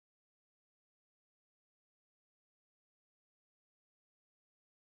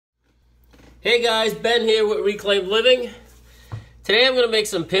Hey guys, Ben here with Reclaimed Living. Today I'm going to make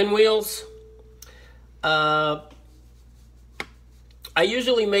some pinwheels. I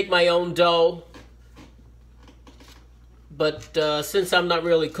usually make my own dough, but since I'm not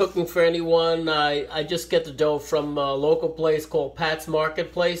really cooking for anyone, I just get the dough from a local place called Pat's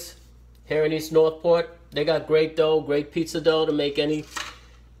Marketplace here in East Northport. They got great dough, great pizza dough to make any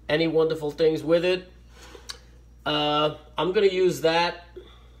wonderful things with it. I'm going to use that.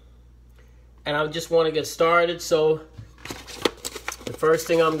 And I just want to get started, so the first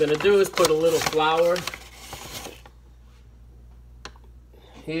thing I'm going to do is put a little flour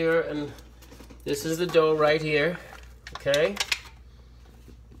here, and this is the dough right here, okay?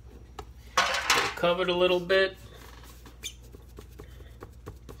 Cover it a little bit.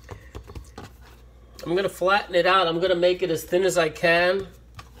 I'm going to flatten it out. I'm going to make it as thin as I can.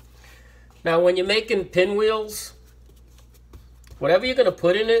 Now, when you're making pinwheels, whatever you're going to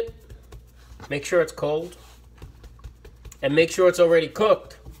put in it, make sure it's cold, and make sure it's already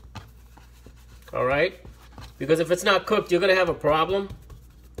cooked, all right? Because if it's not cooked, you're gonna have a problem.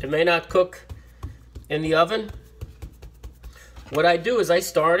 It may not cook in the oven. What I do is I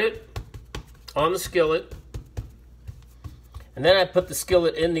start it on the skillet, and then I put the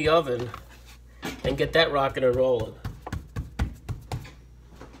skillet in the oven and get that rocking and rolling.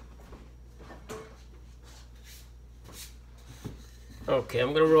 Okay,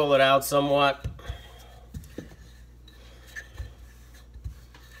 I'm going to roll it out somewhat.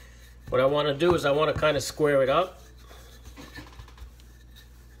 What I want to do is I want to kind of square it up.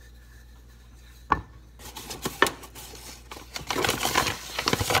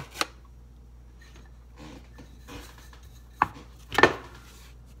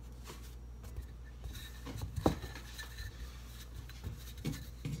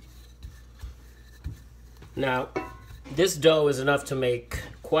 Now, this dough is enough to make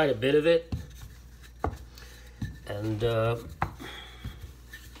quite a bit of it, and I'm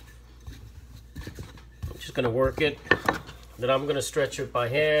just going to work it. Then I'm going to stretch it by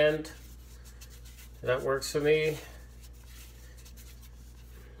hand. That works for me.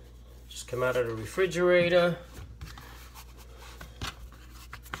 Just come out of the refrigerator.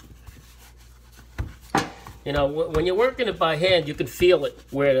 You know, when you're working it by hand, you can feel it,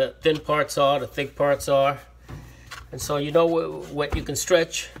 where the thin parts are, the thick parts are. And so you know what you can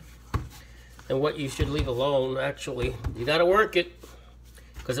stretch and what you should leave alone, actually. You got to work it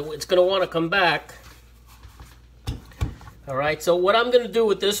because it's going to want to come back. All right, so what I'm going to do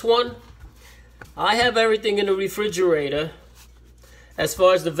with this one, I have everything in the refrigerator as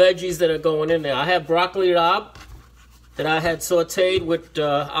far as the veggies that are going in there. I have Brocoli Rabe that I had sauteed with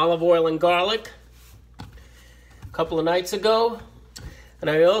olive oil and garlic a couple of nights ago. And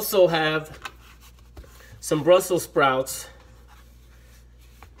I also have some Brussel Sprouts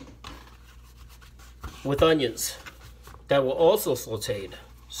with onions that were also sauteed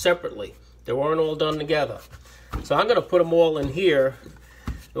separately. They weren't all done together. So I'm going to put them all in here.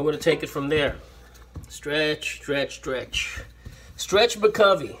 We're going to take it from there. Stretch, stretch, stretch. Stretch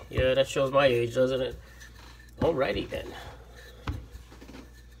McCovey. Yeah, that shows my age, doesn't it? Alrighty then.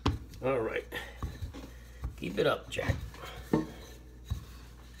 All right. Keep it up, Jack.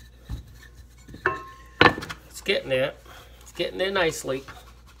 It's getting there. It's getting there nicely.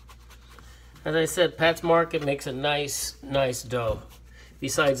 As I said, Pat's Market makes a nice dough.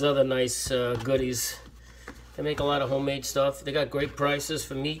 Besides other nice goodies, they make a lot of homemade stuff. They got great prices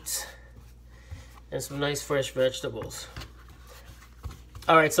for meats and some nice fresh vegetables.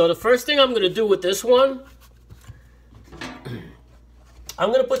 All right, so the first thing I'm going to do with this one,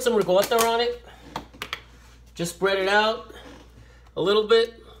 I'm going to put some ricotta on it. Just spread it out a little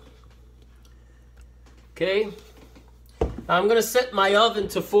bit. Okay, I'm going to set my oven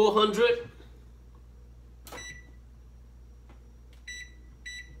to 400.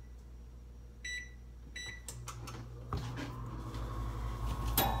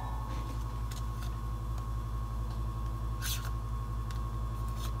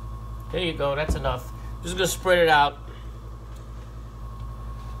 There you go, that's enough. Just going to spread it out.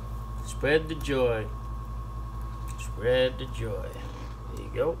 Spread the joy. Spread the joy. There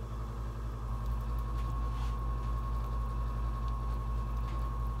you go.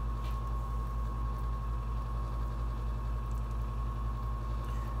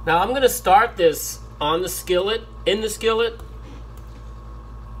 Now I'm going to start this on the skillet, in the skillet,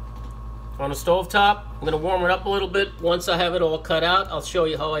 on the stove top. I'm going to warm it up a little bit. Once I have it all cut out, I'll show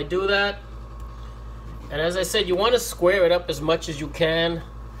you how I do that. And as I said, you want to square it up as much as you can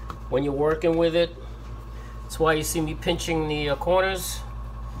when you're working with it. That's why you see me pinching the corners.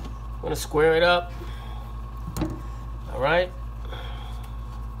 I'm going to square it up. All right.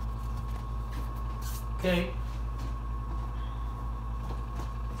 Okay.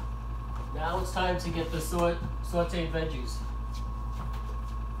 Now it's time to get the sauteed veggies.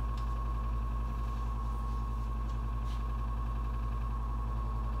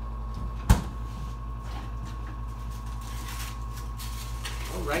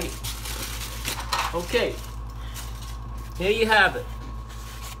 Alrighty. Okay. Here you have it.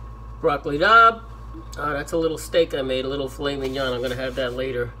 Brocoli Rabe. That's a little steak I made, a little filet mignon. I'm going to have that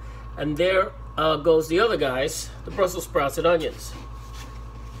later. And there goes the other guys, the Brussels sprouts and onions.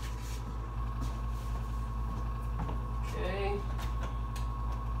 Okay.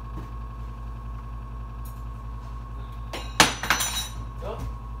 Oh,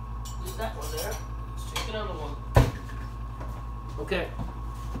 there's that one there. Let's take another one. Okay.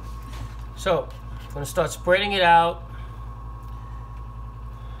 So, I'm going to start spreading it out.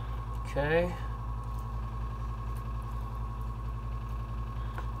 Okay.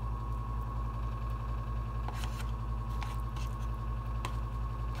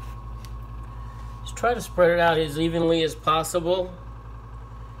 Just try to spread it out as evenly as possible.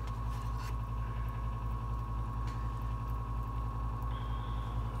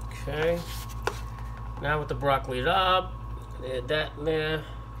 Okay. Now with the broccoli rabe, add that in there.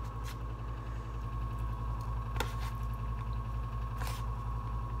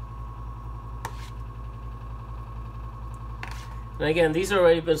 And again, these have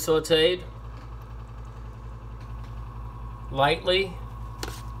already been sauteed lightly.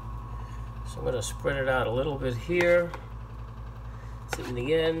 So I'm going to spread it out a little bit here. Sit in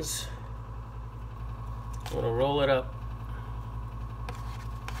the ends. I'm going to roll it up.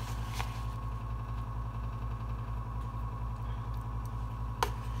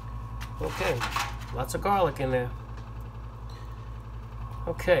 Okay, lots of garlic in there.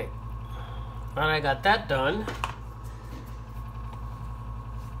 Okay, now I got that done.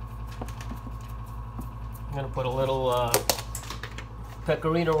 I'm going to put a little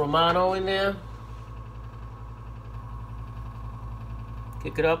pecorino romano in there.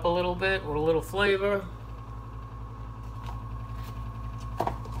 Kick it up a little bit with a little flavor.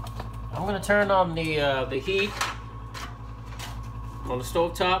 I'm going to turn on the heat on the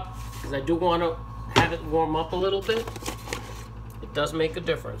stove top because I do want to have it warm up a little bit. It does make a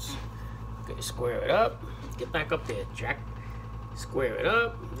difference. Okay, square it up. Get back up there, Jack. Square it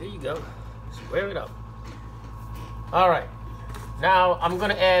up. There you go. Square it up. All right, now I'm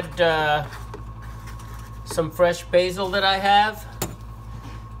gonna add some fresh basil that I have.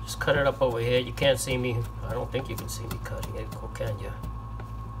 Just cut it up over here. You can't see me. I don't think you can see me cutting it, or can you?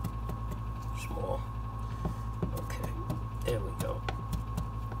 Small. Okay, there we go.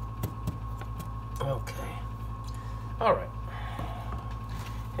 Okay, all right.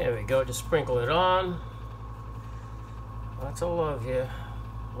 Here we go, just sprinkle it on. Lots of love here,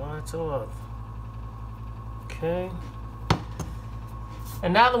 lots of love. Okay,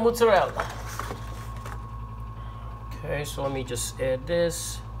 and now the mozzarella. Okay, so let me just add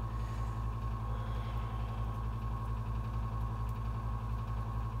this.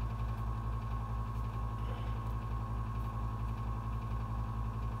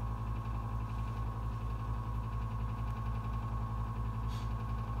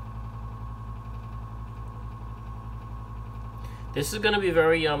 This is going to be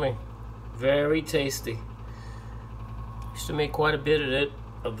very yummy, very tasty. Used to make quite a bit of it,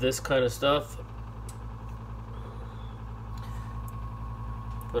 of this kind of stuff.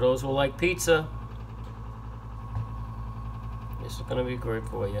 For those who like pizza, this is going to be great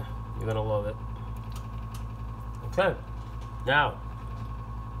for you. You're going to love it. Okay, now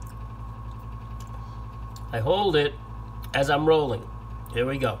I hold it as I'm rolling. Here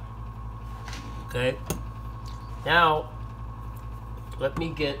we go. Okay, now let me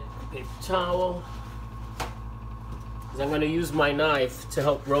get a paper towel. I'm going to use my knife to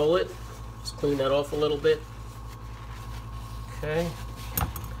help roll it. Just clean that off a little bit. Okay.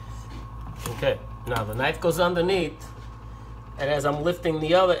 Okay. Now the knife goes underneath, and as I'm lifting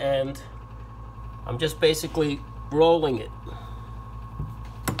the other end, I'm just basically rolling it.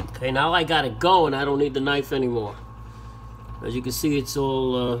 Okay. Now I got it going. I don't need the knife anymore. As you can see, it's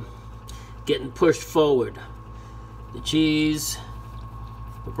all getting pushed forward. The cheese,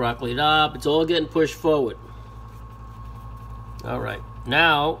 the broccoli rabe, it's all getting pushed forward. All right,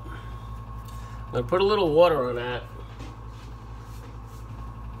 now I'm gonna put a little water on that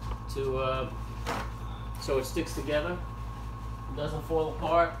to so it sticks together, it doesn't fall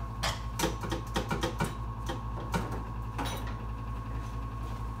apart.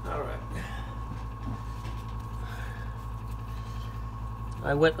 All right,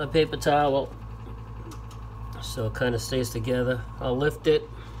 I wet my paper towel so it kind of stays together. I'll lift it.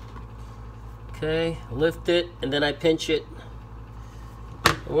 Okay, lift it, and then I pinch it.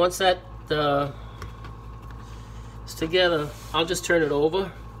 And once that is together, I'll just turn it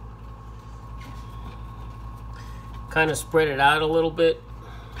over. Kind of spread it out a little bit.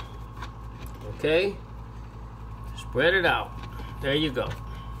 Okay, spread it out. There you go.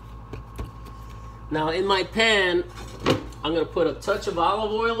 Now in my pan, I'm gonna put a touch of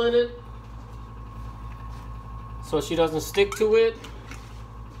olive oil in it so she doesn't stick to it.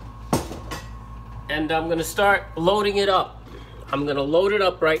 And I'm gonna start loading it up. I'm gonna load it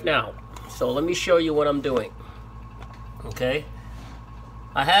up right now. So let me show you what I'm doing. Okay,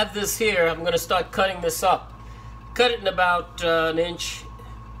 I have this here. I'm gonna start cutting this up. Cut it in about an inch,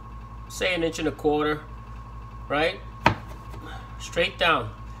 say an inch and a quarter, right? Straight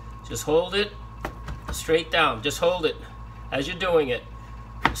down. Just hold it. Straight down. Just hold it as you're doing it.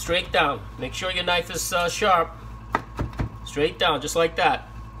 Straight down. Make sure your knife is sharp. Straight down, just like that.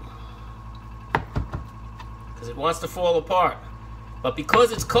 Because it wants to fall apart. But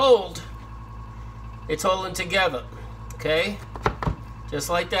because it's cold, it's holding together. Okay? Just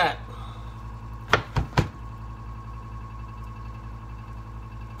like that.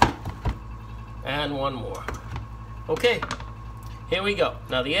 And one more. Okay, here we go.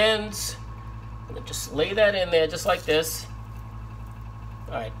 Now the ends, I'm gonna just lay that in there just like this.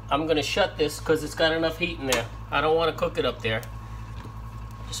 All right, I'm gonna shut this because it's got enough heat in there. I don't want to cook it up there.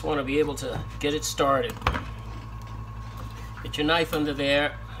 Just want to be able to get it started. Get your knife under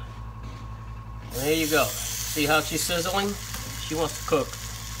there. And there you go. See how she's sizzling? She wants to cook.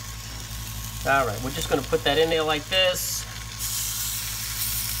 All right, we're just gonna put that in there like this.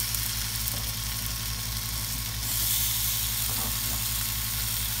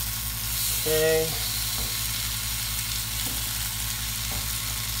 Okay.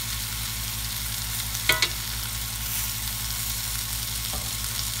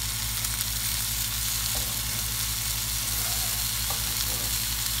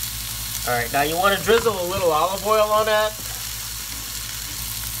 All right, now you want to drizzle a little olive oil on that.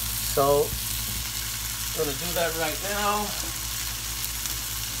 So I'm going to do that right now.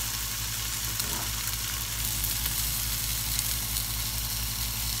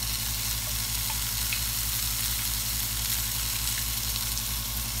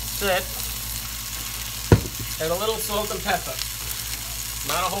 That's it. And a little salt and pepper.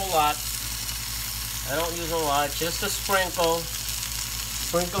 Not a whole lot. I don't use a lot, just a sprinkle.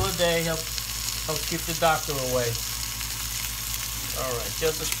 Sprinkle a day helps keep the doctor away. All right,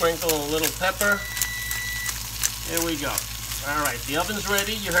 just a sprinkle of a little pepper. Here we go. All right, the oven's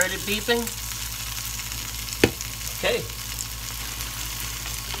ready. You heard it beeping? Okay.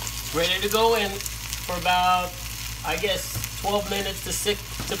 Ready to go in for about, I guess, 12 minutes to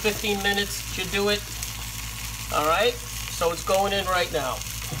 15 minutes should do it. All right, so it's going in right now.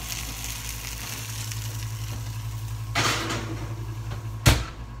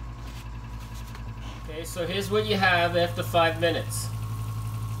 Okay, so here's what you have after 5 minutes.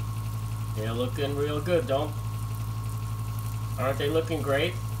 They're looking real good, aren't they looking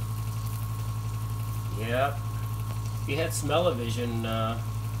great? Yeah. If you had smell-o-vision,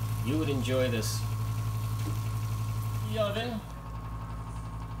 you would enjoy this. The oven.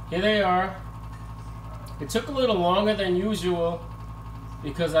 Here they are. It took a little longer than usual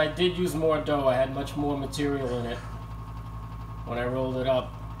because I did use more dough. I had much more material in it when I rolled it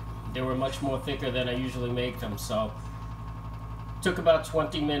up. They were much more thicker than I usually make them, so it took about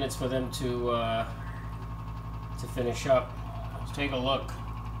 20 minutes for them to finish up. Let's take a look.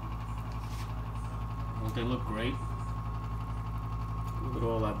 Don't they look great? Look at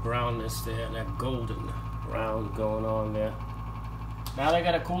all that brownness there and that golden brown going on there. Now they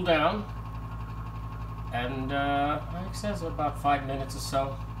gotta cool down, and like it says about 5 minutes or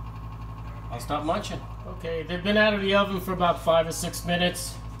so. I'll stop munching. Okay, they've been out of the oven for about 5 or 6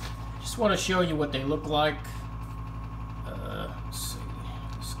 minutes. Just want to show you what they look like. Let's see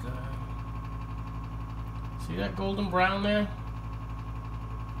this guy. See that golden brown there?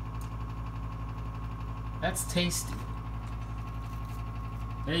 That's tasty.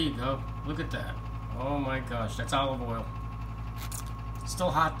 There you go. Look at that. Oh my gosh, that's olive oil. Still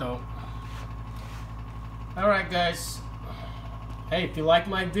hot though. Alright guys. Hey, if you like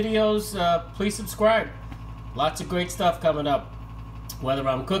my videos, please subscribe. Lots of great stuff coming up. Whether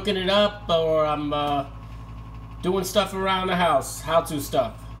I'm cooking it up or I'm doing stuff around the house. How-to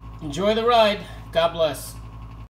stuff. Enjoy the ride. God bless.